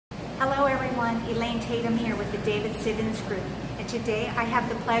everyone, Elaine Tatum here with the David Siddons Group, and today I have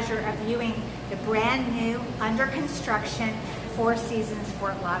the pleasure of viewing the brand new, under construction, Four Seasons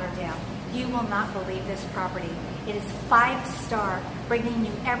Fort Lauderdale. You will not believe this property. It is 5-star, bringing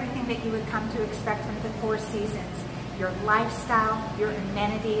you everything that you would come to expect from the Four Seasons. Your lifestyle, your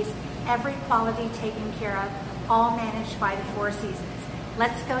amenities, every quality taken care of, all managed by the Four Seasons.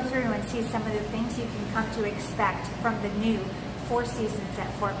 Let's go through and see some of the things you can come to expect from the new Four Seasons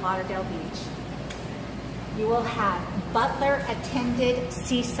at Fort Lauderdale Beach. You will have butler-attended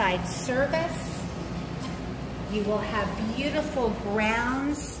seaside service. You will have beautiful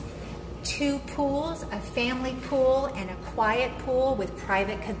grounds, 2 pools, a family pool and a quiet pool with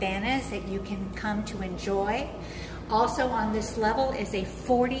private cabanas that you can come to enjoy. Also on this level is a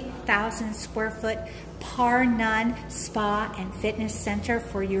 40,000 square foot par none spa and fitness center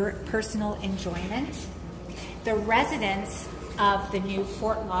for your personal enjoyment. The residents of the new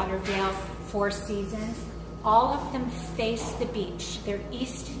Fort Lauderdale Four Seasons, all of them face the beach. They're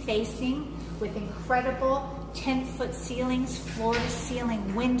east facing with incredible 10-foot ceilings,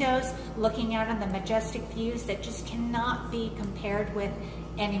 floor-to-ceiling windows, looking out on the majestic views that just cannot be compared with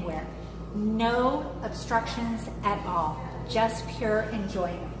anywhere. No obstructions at all, just pure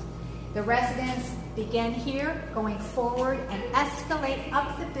enjoyment. The residents begin here, going forward and escalate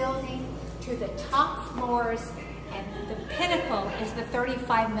up the building to the top floors, and the pinnacle is the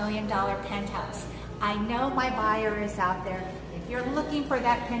 $35 million penthouse. I know my buyer is out there. If you're looking for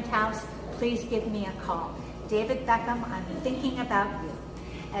that penthouse, please give me a call. David Beckham, I'm thinking about you.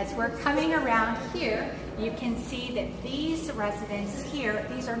 As we're coming around here, you can see that these residents here,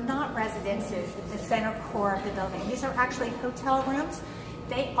 these are not residences at the center core of the building. These are actually hotel rooms.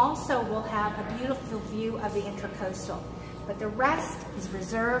 They also will have a beautiful view of the Intracoastal, but the rest is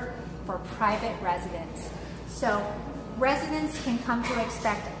reserved for private residents. So residents can come to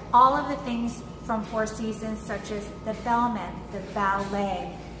expect all of the things from Four Seasons, such as the bellman, the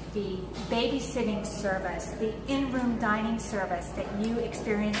valet, the babysitting service, the in-room dining service that you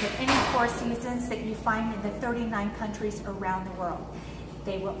experience at any Four Seasons that you find in the 39 countries around the world.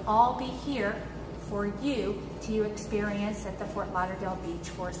 They will all be here for you to experience at the Fort Lauderdale Beach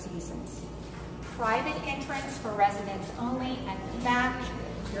Four Seasons. Private entrance for residents only at the back.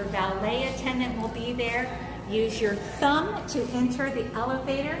 Your valet attendant will be there. Use your thumb to enter the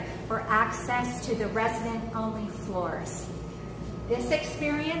elevator for access to the resident-only floors. This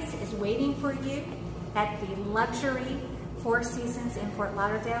experience is waiting for you at the luxury Four Seasons in Fort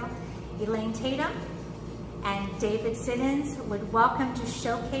Lauderdale. Elaine Tatum and David Siddons would welcome to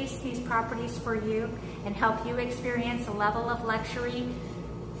showcase these properties for you and help you experience a level of luxury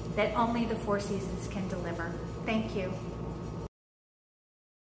that only the Four Seasons can deliver. Thank you.